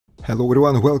Hello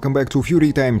everyone, welcome back to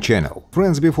Fury Time channel.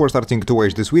 Friends, before starting to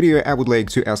watch this video, I would like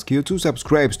to ask you to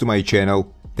subscribe to my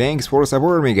channel. Thanks for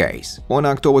supporting me, guys. On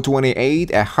October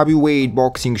 28, a heavyweight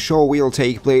boxing show will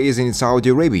take place in Saudi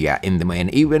Arabia, in the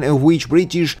main event of which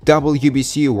British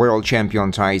WBC world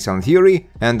champion Tyson Fury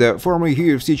and the former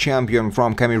UFC champion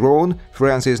from Cameroon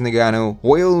Francis Ngannou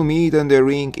will meet in the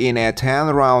ring in a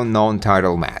 10-round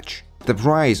non-title match. The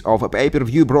price of a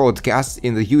pay-per-view broadcast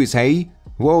in the USA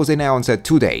was announced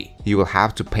today. You will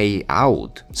have to pay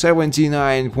out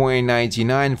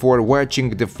 $79.99 for watching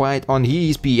the fight on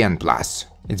ESPN+.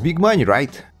 It's big money,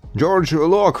 right? George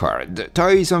Lockhart,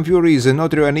 Tyson Fury's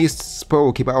nutritionist,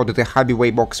 spoke about the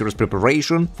heavyweight boxer's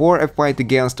preparation for a fight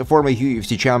against former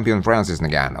UFC champion Francis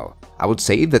Ngannou. I would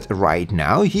say that right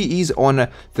now he is on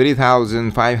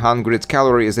 3,500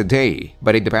 calories a day,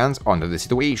 but it depends on the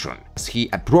situation. As he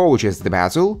approaches the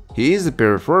battle, his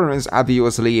performance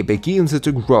obviously begins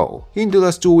to grow. In the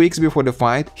last 2 weeks before the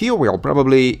fight, he will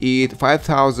probably eat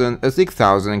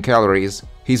 5,000–6,000 calories.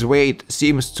 His weight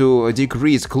seems to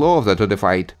decrease closer to the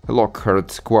fight,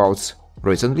 Lockhart quotes.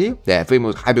 Recently, the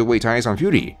famous heavyweight Tyson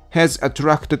Fury has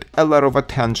attracted a lot of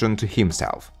attention to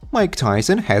himself. Mike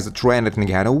Tyson has trained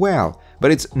Ngannou well, but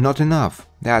it's not enough.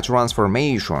 That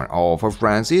transformation of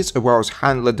Francis was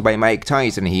handled by Mike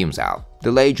Tyson himself.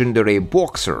 The legendary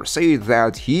boxer said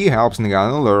that he helps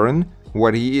Ngannou learn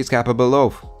what he is capable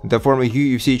of. The former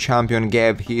UFC champion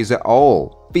gave his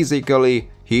all.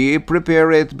 Physically, he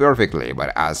prepared perfectly,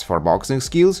 but as for boxing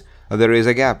skills, there is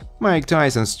a gap. Mike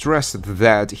Tyson stressed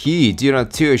that he did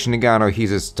not teach Ngannou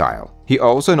his style. He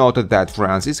also noted that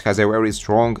Francis has a very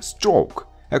strong stroke.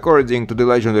 According to the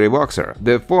legendary boxer,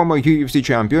 the former UFC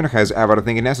champion has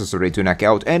everything necessary to knock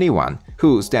out anyone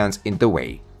who stands in the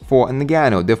way. For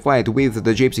Ngannou, the fight with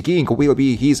the Gypsy King will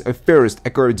be his first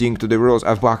according to the rules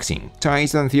of boxing.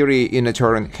 Tyson Fury in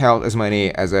turn held as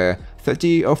many as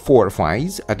 34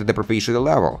 fights at the professional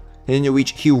level, in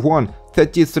which he won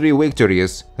 33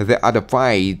 victories. The other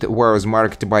fight was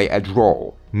marked by a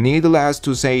draw. Needless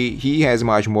to say, he has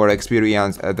much more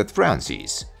experience than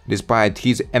Francis. Despite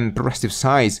his impressive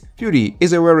size, Fury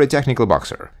is a very technical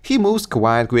boxer. He moves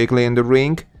quite quickly in the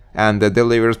ring and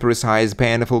delivers precise,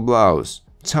 painful blows.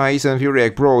 Tyson Fury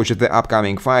approached the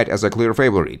upcoming fight as a clear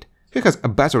favorite. He has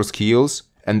better skills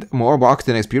and more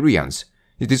boxing experience.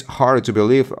 It is hard to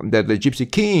believe that the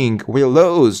Gypsy King will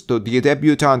lose to the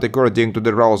debutant according to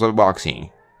the rules of boxing.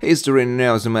 History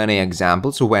knows many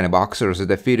examples when boxers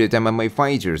defeated MMA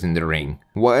fighters in the ring.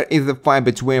 What is the fight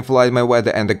between Floyd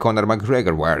Mayweather and Conor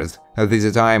McGregor worth?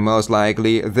 This time, most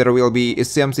likely, there will be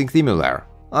something similar.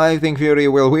 I think Fury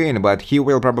will win, but he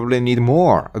will probably need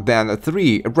more than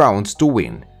 3 rounds to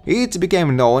win. It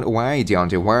became known why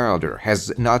Deontay Wilder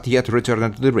has not yet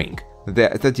returned to the ring. The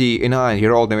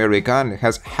 39-year-old American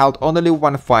has held only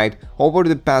one fight over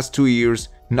the past 2 years,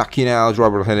 knocking out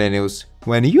Robert Helenius.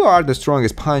 When you are the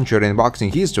strongest puncher in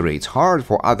boxing history, it's hard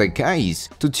for other guys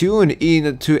to tune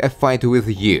in to a fight with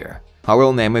you. I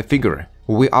will name a figure.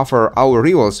 We offer our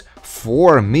rivals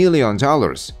 $4 million,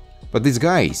 but these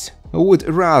guys would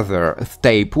rather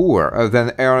stay poor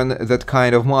than earn that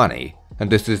kind of money.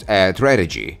 And this is a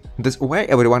tragedy. That's why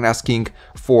everyone asking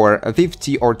for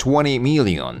 50 or 20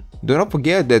 million. Do not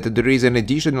forget that there is an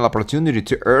additional opportunity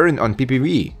to earn on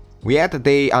PPV. Yet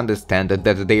they understand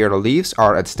that their lives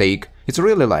are at stake. It's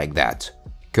really like that,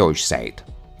 coach said.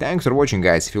 Thanks for watching,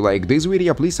 guys. If you like this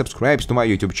video, please subscribe to my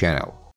YouTube channel.